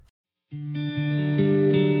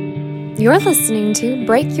You're listening to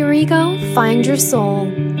Break Your Ego, Find Your Soul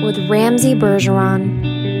with Ramsey Bergeron.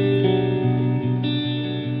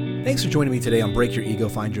 Thanks for joining me today on Break Your Ego,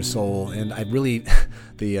 Find Your Soul. And I really,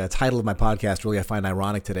 the title of my podcast really I find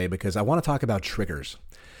ironic today because I want to talk about triggers.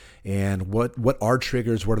 And what are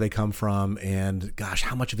triggers, where do they come from, and gosh,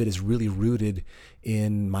 how much of it is really rooted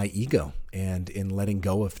in my ego and in letting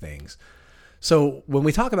go of things. So when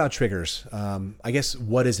we talk about triggers, I guess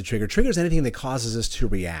what is a trigger? Trigger is anything that causes us to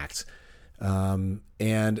react. And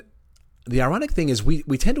the ironic thing is we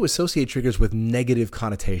tend to associate triggers with negative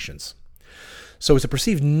connotations. So it's a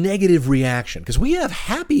perceived negative reaction because we have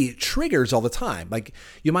happy triggers all the time. Like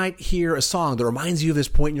you might hear a song that reminds you of this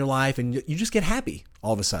point in your life and you just get happy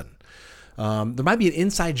all of a sudden. There might be an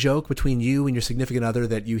inside joke between you and your significant other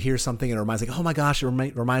that you hear something and it reminds like, oh my gosh, it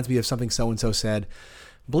reminds me of something so-and-so said.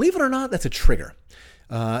 Believe it or not, that's a trigger.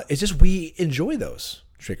 It's just we enjoy those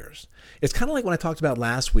triggers. It's kind of like when I talked about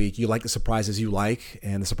last week, you like the surprises you like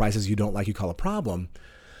and the surprises you don't like you call a problem.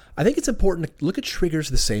 I think it's important to look at triggers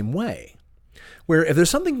the same way, where if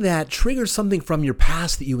there's something that triggers something from your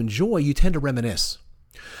past that you enjoy, you tend to reminisce.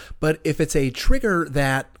 But if it's a trigger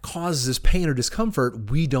that causes pain or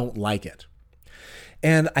discomfort, we don't like it.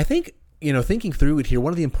 And I think, thinking through it here,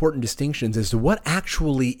 one of the important distinctions as to what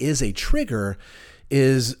actually is a trigger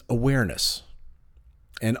is awareness.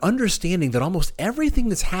 And understanding that almost everything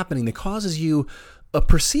that's happening that causes you a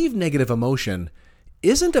perceived negative emotion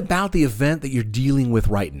isn't about the event that you're dealing with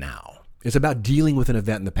right now. It's about dealing with an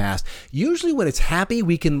event in the past. Usually when it's happy,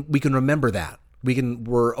 we can remember that.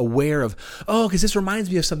 We're aware of, because this reminds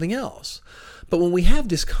me of something else. But when we have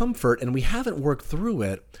discomfort and we haven't worked through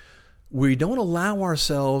it, we don't allow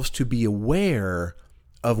ourselves to be aware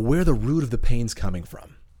of where the root of the pain's coming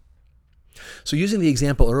from. So using the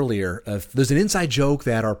example earlier, if there's an inside joke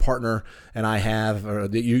that our partner and I have, or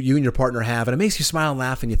that you and your partner have, and it makes you smile and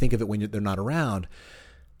laugh and you think of it when they're not around,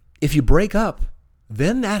 if you break up,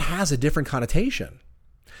 then that has a different connotation.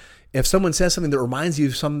 If someone says something that reminds you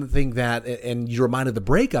of something and you're reminded of the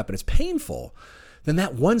breakup and it's painful, then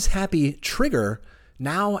that once happy trigger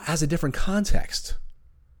now has a different context.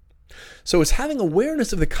 So it's having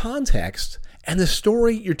awareness of the context and the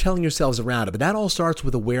story you're telling yourselves around it. But that all starts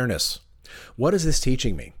with awareness. What is this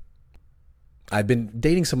teaching me? I've been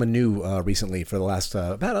dating someone new recently for the last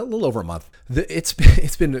about a little over a month. It's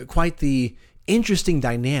been quite the interesting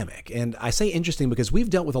dynamic. And I say interesting because we've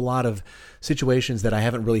dealt with a lot of situations that I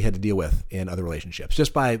haven't really had to deal with in other relationships,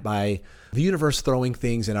 just by the universe throwing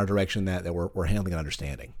things in our direction that we're handling and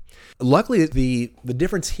understanding. Luckily, the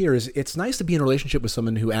difference here is it's nice to be in a relationship with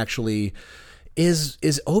someone who actually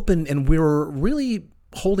is open, and we're really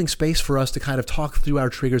holding space for us to kind of talk through our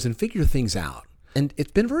triggers and figure things out. And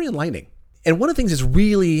it's been very enlightening. And one of the things that's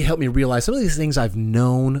really helped me realize some of these things I've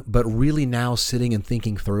known, but really now sitting and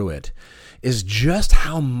thinking through it, is just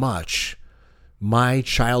how much my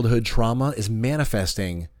childhood trauma is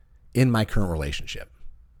manifesting in my current relationship.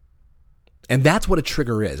 And that's what a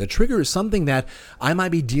trigger is. A trigger is something that I might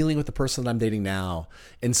be dealing with the person that I'm dating now,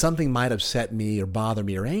 and something might upset me or bother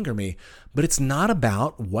me or anger me, but it's not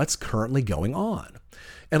about what's currently going on.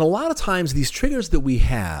 And a lot of times these triggers that we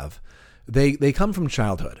have, they come from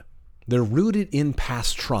childhood. They're rooted in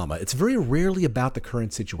past trauma. It's very rarely about the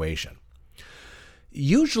current situation.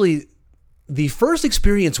 Usually, the first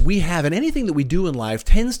experience we have in anything that we do in life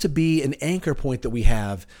tends to be an anchor point that we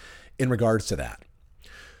have in regards to that.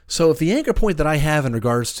 So if the anchor point that I have in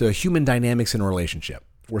regards to human dynamics in a relationship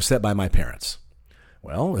were set by my parents,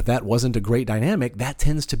 well, if that wasn't a great dynamic, that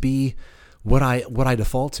tends to be what I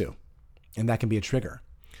default to, and that can be a trigger.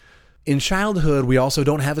 In childhood, we also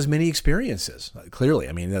don't have as many experiences. Clearly,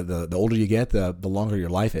 I mean, the older you get, the longer your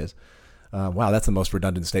life is. Wow, that's the most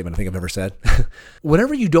redundant statement I think I've ever said.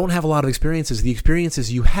 Whenever you don't have a lot of experiences, the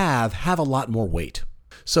experiences you have a lot more weight.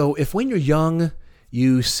 So if when you're young,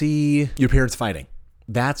 you see your parents fighting,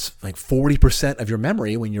 that's like 40% of your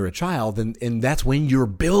memory when you're a child, and that's when you're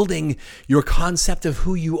building your concept of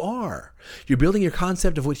who you are. You're building your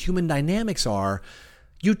concept of what human dynamics are.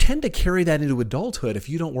 You tend to carry that into adulthood if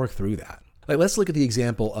you don't work through that. Like, let's look at the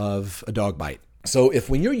example of a dog bite. So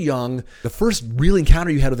if when you're young, the first real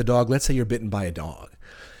encounter you had with a dog, let's say you're bitten by a dog.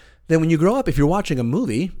 Then when you grow up, if you're watching a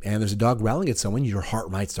movie and there's a dog growling at someone, your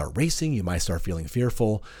heart might start racing, you might start feeling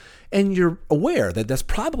fearful, and you're aware that that's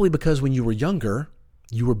probably because when you were younger,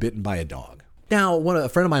 you were bitten by a dog. Now, a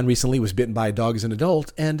friend of mine recently was bitten by a dog as an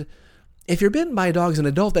adult, and if you're bitten by a dog as an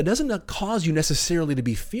adult, that doesn't cause you necessarily to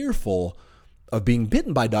be fearful of being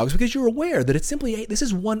bitten by dogs, because you're aware that it's simply, hey, this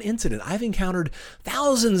is one incident. I've encountered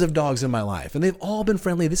thousands of dogs in my life, and they've all been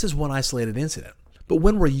friendly. This is one isolated incident. But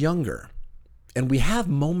when we're younger, And we have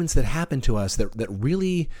moments that happen to us that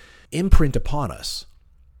really imprint upon us,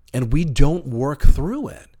 and we don't work through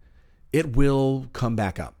it, it will come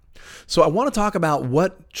back up. So I want to talk about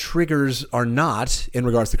what triggers are not in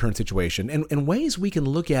regards to the current situation and ways we can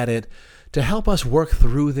look at it to help us work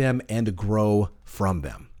through them and grow from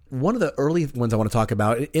them. One of the early ones I want to talk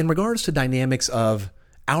about in regards to dynamics of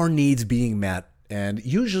our needs being met. And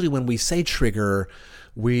usually when we say trigger,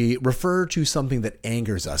 we refer to something that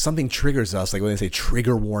angers us. Something triggers us, like when they say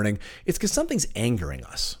trigger warning, it's because something's angering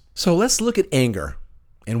us. So let's look at anger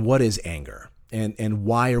and what is anger and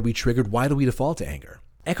why are we triggered? Why do we default to anger?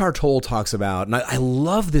 Eckhart Tolle talks about, and I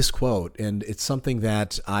love this quote, and it's something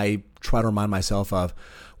that I try to remind myself of,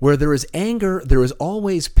 where there is anger, there is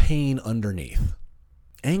always pain underneath.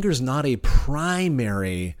 Anger is not a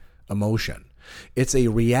primary emotion. It's a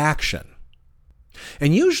reaction.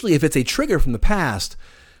 And usually if it's a trigger from the past,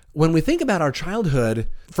 when we think about our childhood,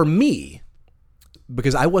 for me,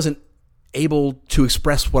 because I wasn't able to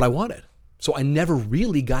express what I wanted, so I never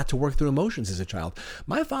really got to work through emotions as a child.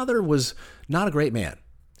 My father was not a great man.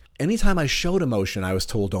 Anytime I showed emotion, I was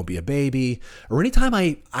told, don't be a baby. Or anytime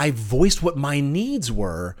I voiced what my needs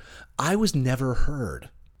were, I was never heard.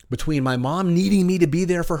 Between my mom needing me to be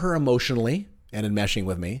there for her emotionally and enmeshing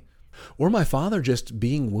with me, or my father just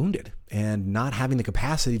being wounded and not having the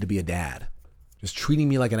capacity to be a dad, just treating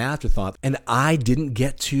me like an afterthought. And I didn't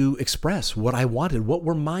get to express what I wanted. What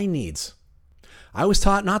were my needs? I was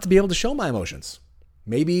taught not to be able to show my emotions.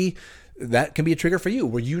 Maybe that can be a trigger for you.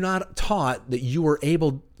 Were you not taught that you were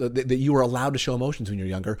that you were allowed to show emotions when you're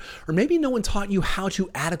younger? Or maybe no one taught you how to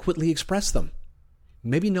adequately express them.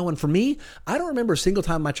 Maybe no one. For me, I don't remember a single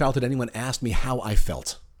time in my childhood anyone asked me how I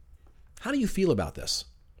felt. How do you feel about this?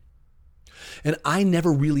 And I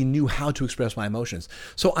never really knew how to express my emotions.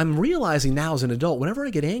 So I'm realizing now as an adult, whenever I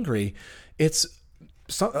get angry,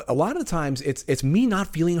 a lot of the times it's me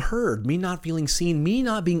not feeling heard, me not feeling seen, me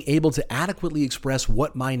not being able to adequately express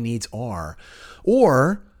what my needs are.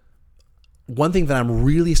 Or one thing that I'm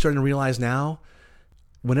really starting to realize now,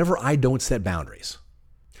 whenever I don't set boundaries,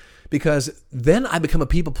 because then I become a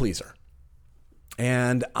people pleaser.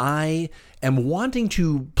 And I am wanting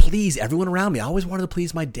to please everyone around me. I always wanted to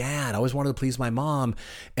please my dad. I always wanted to please my mom.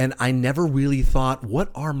 And I never really thought,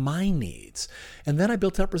 what are my needs? And then I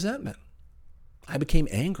built up resentment. I became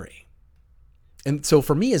angry. And so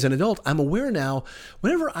for me as an adult, I'm aware now,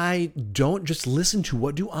 whenever I don't just listen to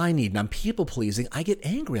what do I need and I'm people pleasing, I get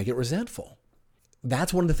angry, I get resentful.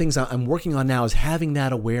 That's one of the things I'm working on now, is having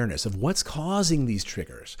that awareness of what's causing these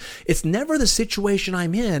triggers. It's never the situation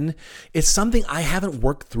I'm in. It's something I haven't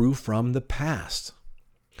worked through from the past.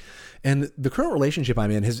 And the current relationship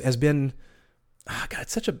I'm in has been, God,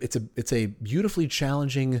 it's a beautifully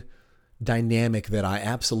challenging dynamic that I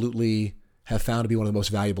absolutely have found to be one of the most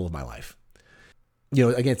valuable of my life. You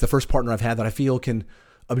know, again, it's the first partner I've had that I feel can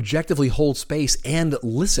objectively hold space and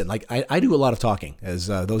listen. Like I do a lot of talking, as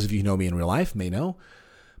those of you who know me in real life may know,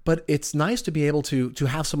 but it's nice to be able to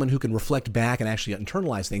have someone who can reflect back and actually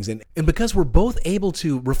internalize things. And because we're both able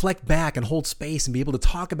to reflect back and hold space and be able to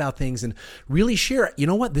talk about things and really share, you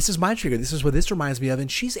know what, this is my trigger. This is what this reminds me of. And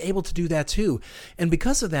she's able to do that too. And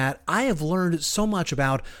because of that, I have learned so much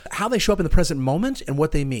about how they show up in the present moment and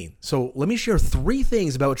what they mean. So let me share 3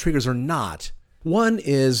 things about what triggers are not. One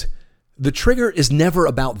is, the trigger is never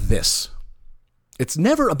about this. It's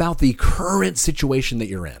never about the current situation that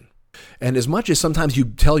you're in. And as much as sometimes you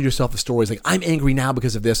tell yourself the stories like, I'm angry now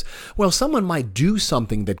because of this, well, someone might do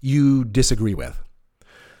something that you disagree with.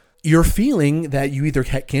 You're feeling that you either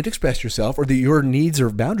can't express yourself or that your needs or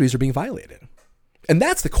boundaries are being violated. And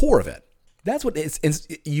that's the core of it. That's what it's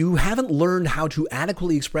you haven't learned how to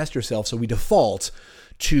adequately express yourself, so we default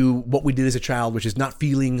to what we did as a child, which is not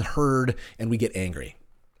feeling heard, and we get angry.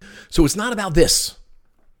 So it's not about this.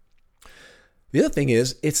 The other thing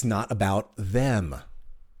is, it's not about them.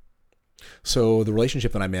 So the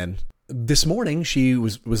relationship that I'm in, this morning she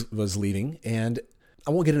was leaving, and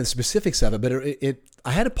I won't get into the specifics of it, but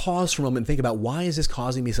I had to pause for a moment and think about, why is this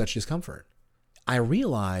causing me such discomfort? I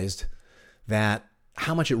realized that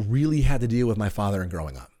how much it really had to deal with my father and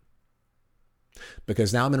growing up.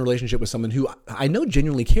 Because now I'm in a relationship with someone who I know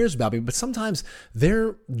genuinely cares about me, but sometimes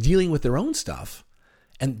they're dealing with their own stuff,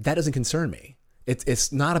 and that doesn't concern me.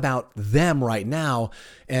 It's not about them right now.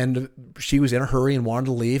 And she was in a hurry and wanted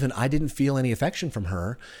to leave, and I didn't feel any affection from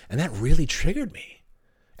her. And that really triggered me.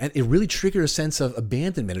 And it really triggered a sense of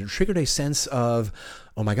abandonment. It triggered a sense of,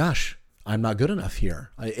 oh my gosh, I'm not good enough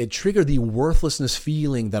here. It triggered the worthlessness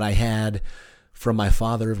feeling that I had from my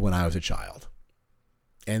father when I was a child.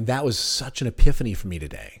 And that was such an epiphany for me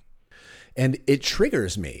today. And it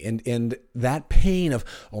triggers me, and that pain of,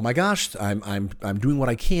 oh my gosh, I'm doing what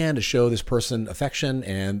I can to show this person affection,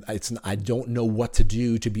 and I don't know what to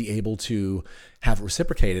do to be able to have it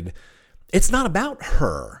reciprocated. It's not about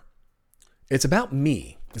her. It's about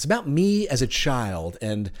me. It's about me as a child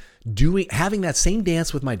and having that same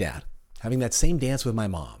dance with my dad, having that same dance with my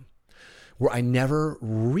mom, where I never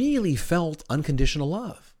really felt unconditional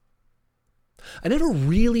love. I never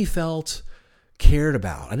really felt cared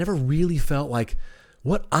about. I never really felt like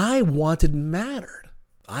what I wanted mattered.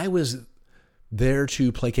 I was there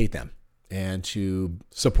to placate them and to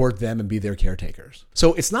support them and be their caretakers.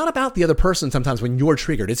 So it's not about the other person sometimes when you're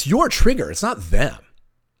triggered. It's your trigger. It's not them.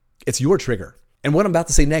 It's your trigger. And what I'm about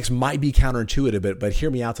to say next might be counterintuitive, but hear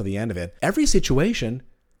me out to the end of it. Every situation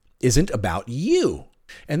isn't about you.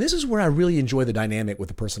 And this is where I really enjoy the dynamic with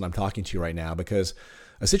the person I'm talking to right now, because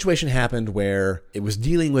a situation happened where it was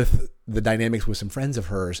dealing with the dynamics with some friends of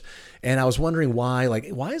hers. And I was wondering why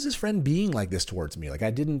is this friend being like this towards me?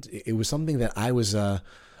 It was something that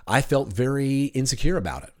I felt very insecure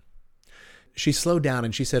about it. She slowed down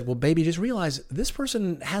and she said, well, baby, just realize this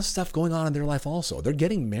person has stuff going on in their life also. They're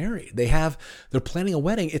getting married. They're planning a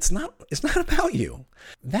wedding. It's not about you.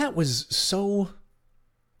 That was so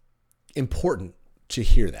important to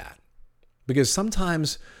hear that. Because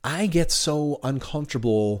sometimes I get so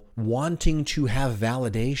uncomfortable wanting to have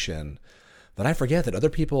validation that I forget that other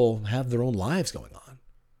people have their own lives going on.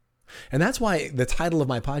 And that's why the title of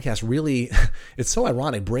my podcast really, it's so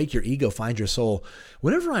ironic, Break Your Ego, Find Your Soul.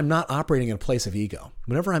 Whenever I'm not operating in a place of ego,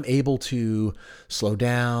 whenever I'm able to slow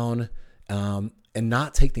down and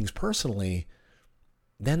not take things personally,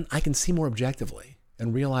 then I can see more objectively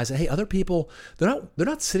and realize that, hey, other people, they're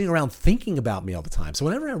not sitting around thinking about me all the time. So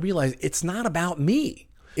whenever I realize it's not about me,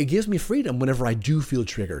 it gives me freedom whenever I do feel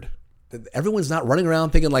triggered. Everyone's not running around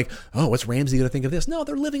thinking like, oh, what's Ramsey going to think of this? No,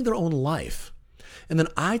 they're living their own life. And then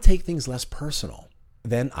I take things less personal.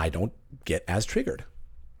 Then I don't get as triggered.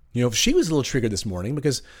 She was a little triggered this morning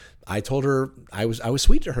because I told her, I was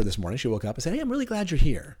sweet to her this morning. She woke up and said, hey, I'm really glad you're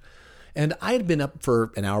here. And I had been up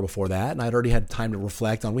for an hour before that, and I'd already had time to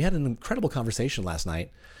reflect on. We had an incredible conversation last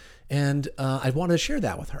night, and I wanted to share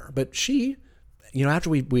that with her. But she, after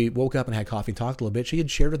we woke up and had coffee and talked a little bit, she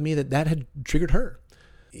had shared with me that had triggered her.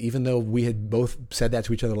 Even though we had both said that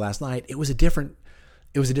to each other last night, it was a different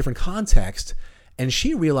context, and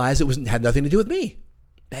she realized it had nothing to do with me.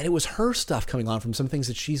 That it was her stuff coming on from some things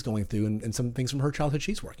that she's going through and some things from her childhood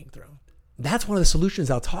she's working through. That's one of the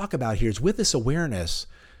solutions I'll talk about here is with this awareness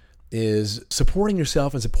is supporting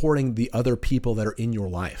yourself and supporting the other people that are in your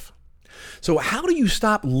life. So how do you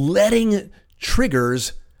stop letting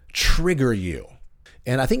triggers trigger you?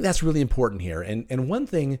 And I think that's really important here. And one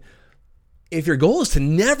thing, if your goal is to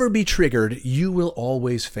never be triggered, you will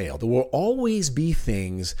always fail. There will always be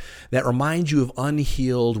things that remind you of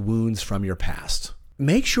unhealed wounds from your past.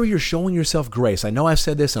 Make sure you're showing yourself grace. I know I've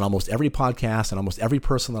said this in almost every podcast and almost every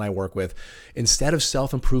person that I work with. Instead of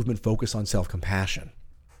self-improvement, focus on self-compassion.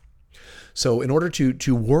 So in order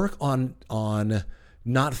to work on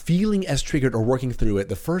not feeling as triggered or working through it,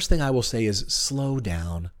 the first thing I will say is slow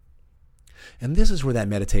down. And this is where that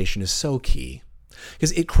meditation is so key,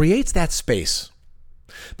 because it creates that space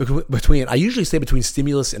between, I usually say between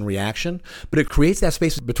stimulus and reaction, but it creates that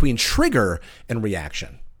space between trigger and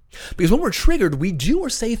reaction. Because when we're triggered, we do or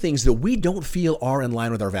say things that we don't feel are in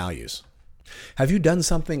line with our values. Have you done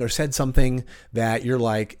something or said something that you're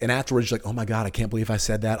like, and afterwards you're like, oh my God, I can't believe I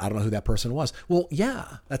said that. I don't know who that person was. Well,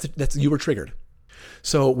 yeah, that's you were triggered.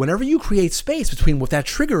 So whenever you create space between what that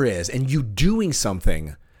trigger is and you doing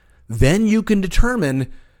something, then you can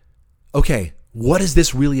determine, okay, what is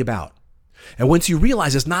this really about? And once you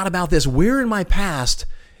realize it's not about this, where in my past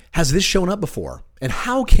has this shown up before? And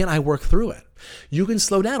how can I work through it? You can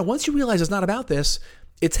slow down. And once you realize it's not about this,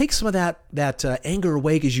 it takes some of that anger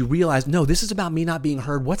away because you realize, no, this is about me not being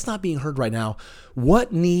heard. What's not being heard right now?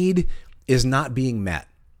 What need is not being met?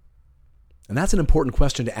 And that's an important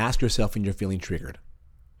question to ask yourself when you're feeling triggered.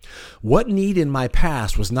 What need in my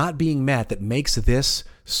past was not being met that makes this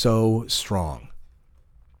so strong?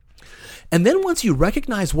 And then once you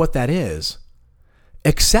recognize what that is,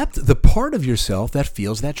 accept the part of yourself that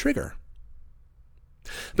feels that trigger.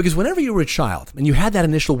 Because whenever you were a child and you had that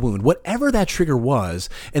initial wound, whatever that trigger was,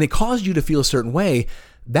 and it caused you to feel a certain way,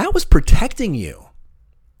 that was protecting you.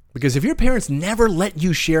 Because if your parents never let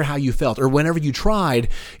you share how you felt, or whenever you tried,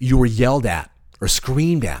 you were yelled at or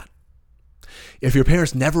screamed at. If your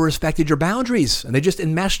parents never respected your boundaries and they just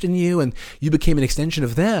enmeshed in you and you became an extension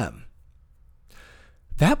of them,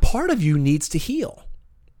 that part of you needs to heal.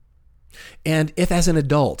 And if as an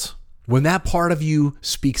adult, when that part of you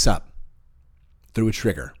speaks up through a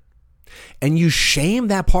trigger, and you shame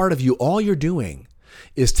that part of you, all you're doing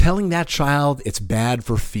is telling that child it's bad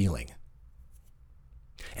for feeling.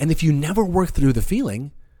 And if you never work through the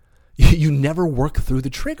feeling, you never work through the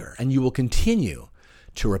trigger, and you will continue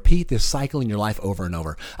to repeat this cycle in your life over and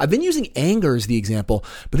over. I've been using anger as the example,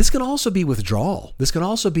 but this can also be withdrawal. This can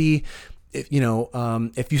also be, it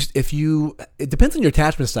depends on your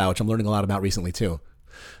attachment style, which I'm learning a lot about recently too.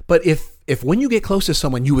 But if when you get close to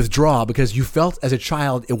someone, you withdraw because you felt as a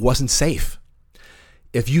child it wasn't safe.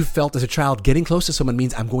 If you felt as a child getting close to someone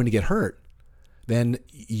means I'm going to get hurt, then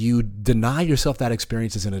you deny yourself that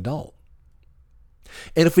experience as an adult.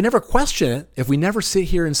 And if we never question it, if we never sit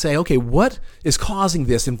here and say, okay, what is causing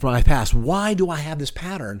this in my past? Why do I have this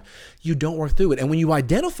pattern? You don't work through it. And when you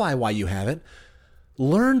identify why you have it,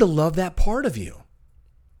 learn to love that part of you.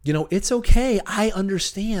 It's okay. I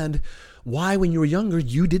understand why when you were younger,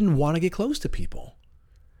 you didn't want to get close to people.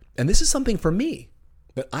 And this is something for me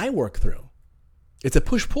that I work through. It's a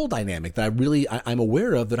push-pull dynamic that I'm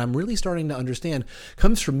aware of, that I'm really starting to understand,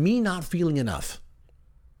 comes from me not feeling enough.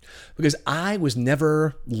 Because I was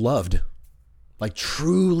never loved, like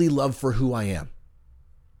truly loved for who I am.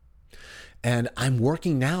 And I'm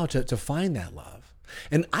working now to find that love.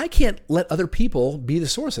 And I can't let other people be the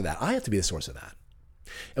source of that. I have to be the source of that.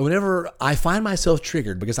 And whenever I find myself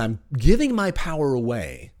triggered because I'm giving my power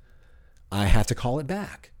away, I have to call it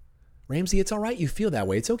back. Ramsey, it's all right you feel that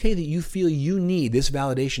way. It's okay that you feel you need this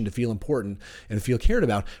validation to feel important and to feel cared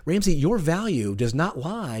about. Ramsey, your value does not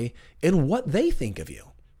lie in what they think of you.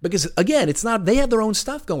 Because again, it's not, they have their own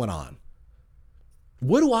stuff going on.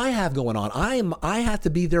 What do I have going on? I have to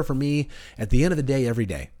be there for me at the end of the day, every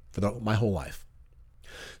day, for my whole life.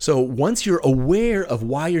 So once you're aware of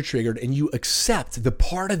why you're triggered and you accept the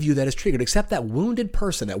part of you that is triggered, accept that wounded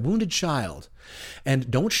person, that wounded child, and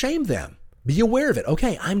don't shame them. Be aware of it.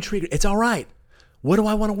 Okay, I'm triggered. It's all right. What do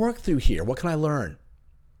I want to work through here? What can I learn?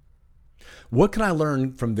 What can I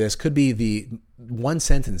learn from this? Could be the one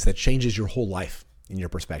sentence that changes your whole life in your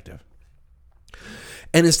perspective.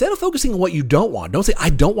 And instead of focusing on what you don't want, don't say, I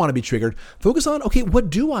don't want to be triggered. Focus on, okay, what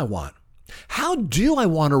do I want? How do I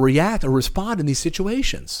want to react or respond in these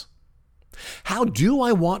situations? How do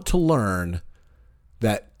I want to learn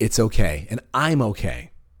that it's okay and I'm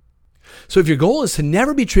okay? So if your goal is to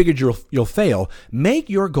never be triggered, you'll fail. Make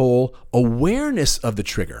your goal awareness of the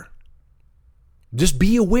trigger. Just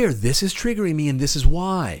be aware, this is triggering me and this is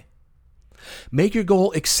why. Make your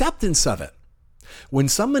goal acceptance of it. When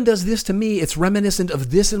someone does this to me, it's reminiscent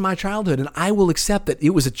of this in my childhood, and I will accept that it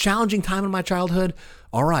was a challenging time in my childhood.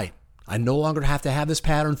 All right, I no longer have to have this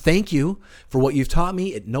pattern. Thank you for what you've taught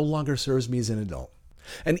me. It no longer serves me as an adult.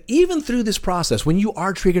 And even through this process, when you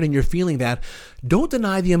are triggered and you're feeling that, don't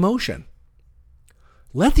deny the emotion.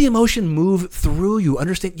 Let the emotion move through you.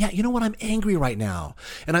 Understand, yeah, you know what? I'm angry right now.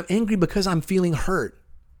 And I'm angry because I'm feeling hurt.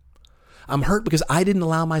 I'm hurt because I didn't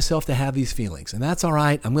allow myself to have these feelings. And that's all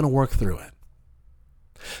right. I'm going to work through it.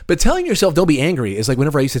 But telling yourself don't be angry is like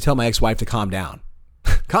whenever I used to tell my ex-wife to calm down.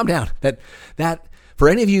 Calm down. That for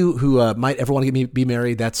any of you who might ever want to be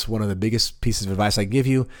married, that's one of the biggest pieces of advice I give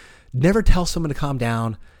you. Never tell someone to calm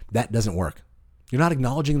down. That doesn't work. You're not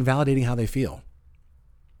acknowledging and validating how they feel.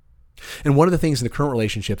 And one of the things in the current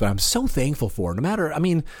relationship that I'm so thankful for, no matter,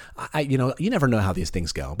 you never know how these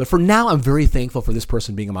things go. But for now, I'm very thankful for this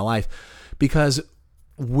person being in my life because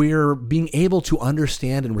we're being able to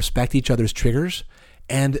understand and respect each other's triggers.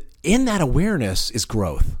 And in that awareness is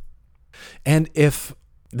growth. And if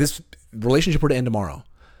this relationship were to end tomorrow,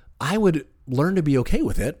 I would learn to be okay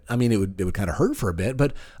with it. I mean, it would kind of hurt for a bit,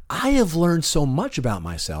 but I have learned so much about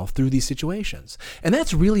myself through these situations. And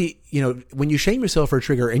that's really, when you shame yourself for a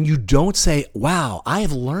trigger and you don't say, wow, I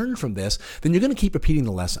have learned from this, then you're going to keep repeating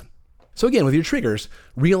the lesson. So again, with your triggers,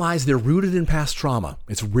 realize they're rooted in past trauma.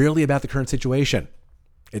 It's rarely about the current situation.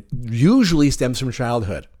 It usually stems from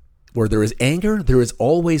childhood. Where there is anger, there is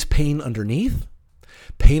always pain underneath.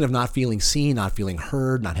 Pain of not feeling seen, not feeling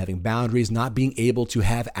heard, not having boundaries, not being able to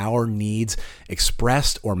have our needs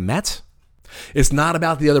expressed or met. It's not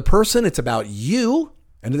about the other person, it's about you.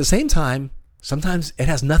 And at the same time, sometimes it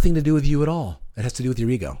has nothing to do with you at all. It has to do with your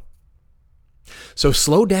ego. So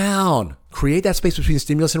slow down, create that space between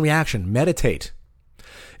stimulus and reaction, meditate.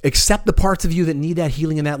 Accept the parts of you that need that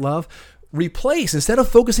healing and that love. Replace, instead of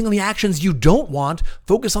focusing on the actions you don't want,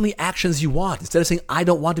 focus on the actions you want. Instead of saying, I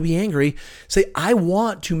don't want to be angry, say, I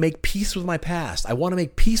want to make peace with my past. I want to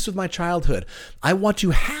make peace with my childhood. I want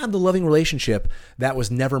to have the loving relationship that was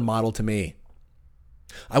never modeled to me.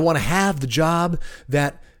 I want to have the job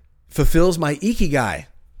that fulfills my ikigai,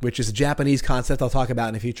 which is a Japanese concept I'll talk about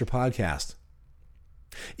in a future podcast.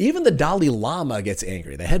 Even the Dalai Lama gets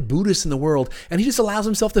angry, the head Buddhist in the world, and he just allows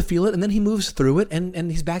himself to feel it, and then he moves through it,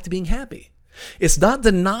 and he's back to being happy. It's not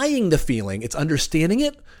denying the feeling, it's understanding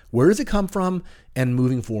it, where does it come from, and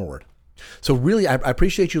moving forward. So really, I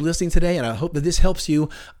appreciate you listening today, and I hope that this helps you.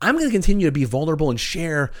 I'm going to continue to be vulnerable and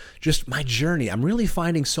share just my journey. I'm really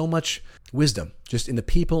finding so much wisdom just in the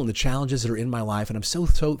people and the challenges that are in my life, and I'm so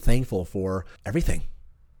thankful for everything.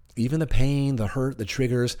 Even the pain, the hurt, the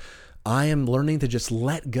triggers. I am learning to just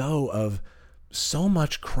let go of so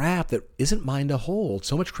much crap that isn't mine to hold,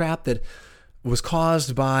 so much crap that was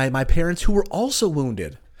caused by my parents who were also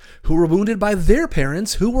wounded, who were wounded by their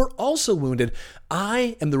parents who were also wounded.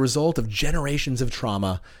 I am the result of generations of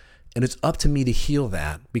trauma, and it's up to me to heal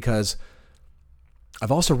that, because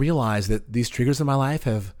I've also realized that these triggers in my life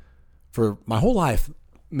have, for my whole life,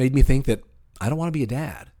 made me think that I don't want to be a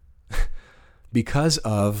dad because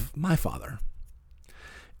of my father.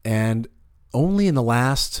 And only in the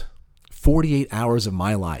last 48 hours of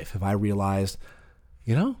my life have I realized,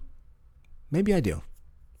 maybe I do.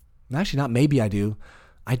 Actually, not maybe I do.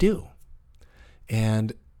 I do.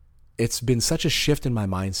 And it's been such a shift in my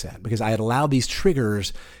mindset because I had allowed these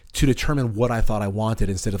triggers to determine what I thought I wanted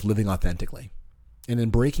instead of living authentically. And in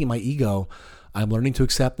breaking my ego, I'm learning to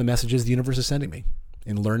accept the messages the universe is sending me,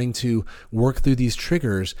 and learning to work through these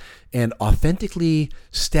triggers and authentically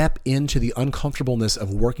step into the uncomfortableness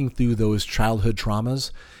of working through those childhood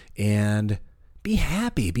traumas and be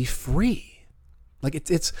happy, be free. Like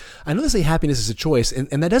it's I know they say happiness is a choice,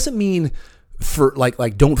 and that doesn't mean for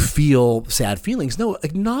like don't feel sad feelings. No,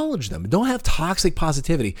 acknowledge them. Don't have toxic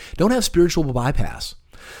positivity. Don't have spiritual bypass.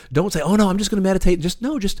 Don't say, oh no, I'm just going to meditate.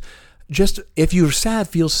 Just if you're sad,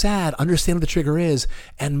 feel sad, understand what the trigger is,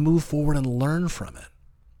 and move forward and learn from it.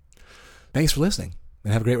 Thanks for listening,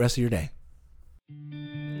 and have a great rest of your day.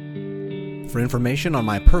 For information on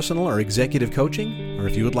my personal or executive coaching, or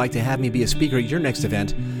if you would like to have me be a speaker at your next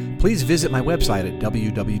event, please visit my website at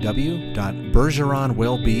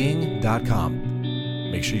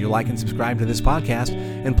www.bergeronwellbeing.com. Make sure you like and subscribe to this podcast,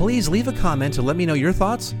 and please leave a comment to let me know your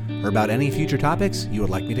thoughts or about any future topics you would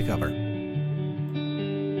like me to cover.